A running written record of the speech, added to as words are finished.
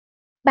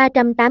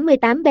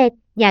388bet,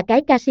 nhà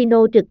cái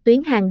casino trực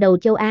tuyến hàng đầu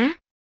châu Á.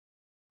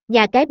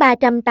 Nhà cái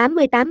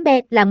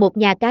 388bet là một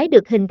nhà cái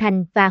được hình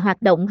thành và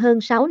hoạt động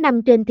hơn 6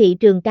 năm trên thị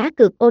trường cá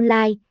cược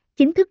online,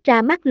 chính thức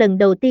ra mắt lần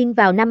đầu tiên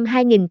vào năm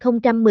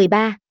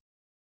 2013.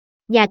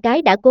 Nhà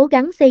cái đã cố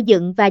gắng xây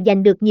dựng và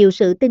giành được nhiều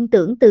sự tin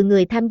tưởng từ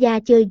người tham gia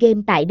chơi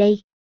game tại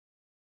đây.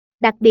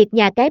 Đặc biệt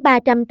nhà cái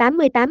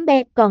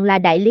 388bet còn là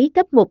đại lý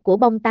cấp 1 của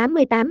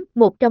Bong88,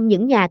 một trong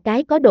những nhà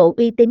cái có độ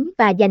uy tín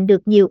và giành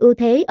được nhiều ưu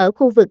thế ở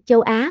khu vực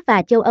châu Á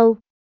và châu Âu.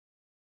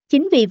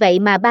 Chính vì vậy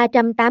mà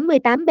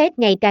 388bet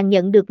ngày càng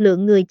nhận được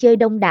lượng người chơi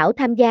đông đảo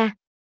tham gia.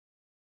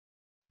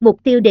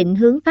 Mục tiêu định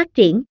hướng phát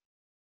triển.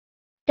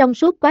 Trong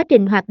suốt quá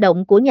trình hoạt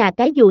động của nhà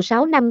cái dù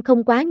 6 năm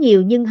không quá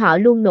nhiều nhưng họ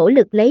luôn nỗ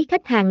lực lấy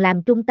khách hàng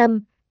làm trung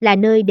tâm, là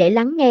nơi để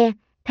lắng nghe,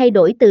 thay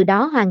đổi từ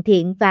đó hoàn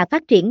thiện và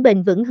phát triển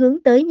bền vững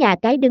hướng tới nhà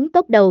cái đứng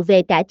top đầu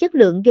về cả chất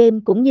lượng game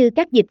cũng như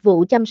các dịch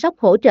vụ chăm sóc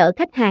hỗ trợ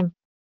khách hàng.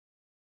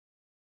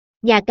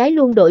 Nhà cái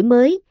luôn đổi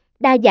mới,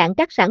 đa dạng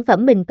các sản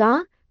phẩm mình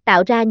có,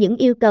 tạo ra những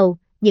yêu cầu,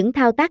 những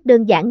thao tác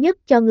đơn giản nhất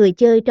cho người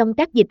chơi trong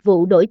các dịch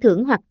vụ đổi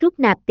thưởng hoặc rút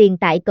nạp tiền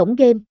tại cổng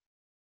game.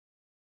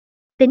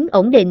 Tính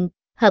ổn định,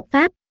 hợp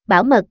pháp,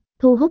 bảo mật,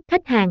 thu hút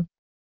khách hàng.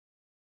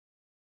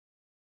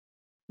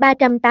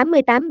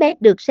 388bet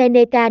được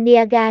Seneca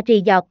Niagara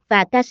Resort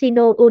và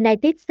Casino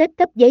United States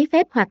cấp giấy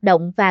phép hoạt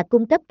động và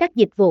cung cấp các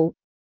dịch vụ.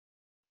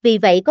 Vì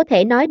vậy có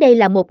thể nói đây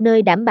là một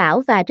nơi đảm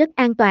bảo và rất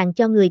an toàn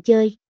cho người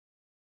chơi.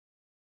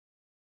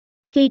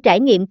 Khi trải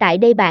nghiệm tại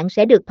đây bạn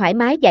sẽ được thoải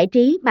mái giải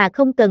trí mà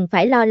không cần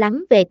phải lo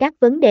lắng về các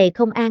vấn đề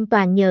không an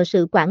toàn nhờ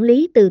sự quản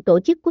lý từ tổ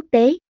chức quốc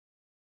tế.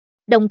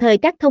 Đồng thời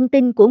các thông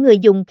tin của người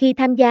dùng khi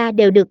tham gia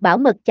đều được bảo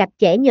mật chặt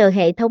chẽ nhờ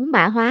hệ thống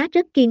mã hóa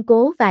rất kiên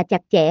cố và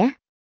chặt chẽ.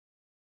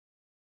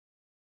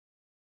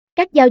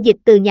 Các giao dịch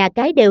từ nhà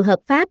cái đều hợp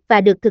pháp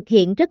và được thực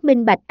hiện rất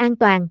minh bạch an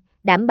toàn,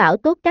 đảm bảo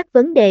tốt các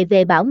vấn đề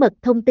về bảo mật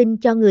thông tin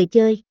cho người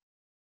chơi.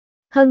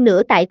 Hơn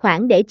nữa tài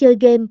khoản để chơi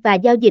game và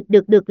giao dịch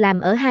được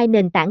làm ở hai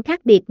nền tảng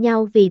khác biệt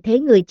nhau vì thế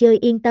người chơi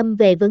yên tâm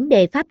về vấn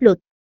đề pháp luật.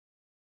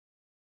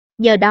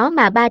 Nhờ đó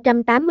mà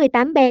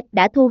 388bet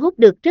đã thu hút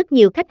được rất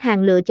nhiều khách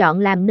hàng lựa chọn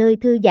làm nơi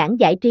thư giãn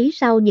giải trí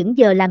sau những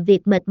giờ làm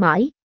việc mệt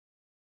mỏi.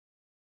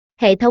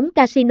 Hệ thống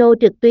casino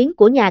trực tuyến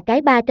của nhà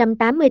cái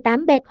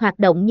 388bet hoạt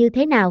động như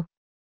thế nào?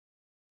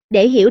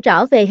 Để hiểu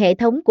rõ về hệ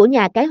thống của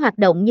nhà cái hoạt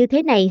động như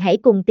thế này hãy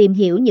cùng tìm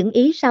hiểu những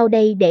ý sau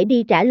đây để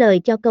đi trả lời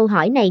cho câu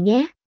hỏi này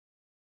nhé.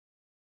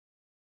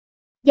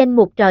 Danh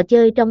mục trò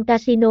chơi trong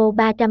casino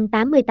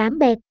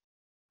 388bet.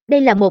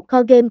 Đây là một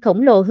kho game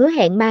khổng lồ hứa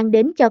hẹn mang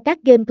đến cho các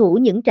game thủ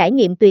những trải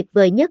nghiệm tuyệt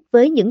vời nhất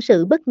với những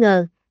sự bất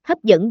ngờ,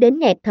 hấp dẫn đến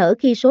nghẹt thở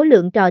khi số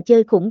lượng trò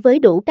chơi khủng với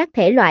đủ các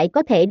thể loại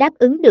có thể đáp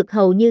ứng được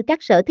hầu như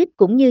các sở thích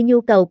cũng như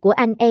nhu cầu của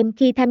anh em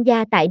khi tham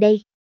gia tại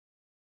đây.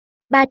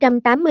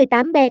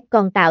 388bet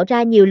còn tạo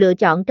ra nhiều lựa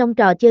chọn trong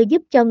trò chơi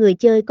giúp cho người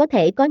chơi có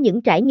thể có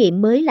những trải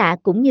nghiệm mới lạ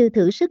cũng như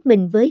thử sức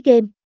mình với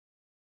game.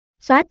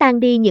 Xóa tan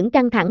đi những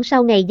căng thẳng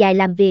sau ngày dài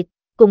làm việc,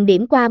 cùng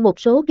điểm qua một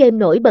số game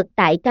nổi bật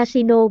tại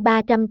casino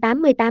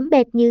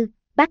 388bet như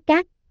bát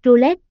cát,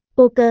 roulette,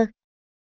 poker.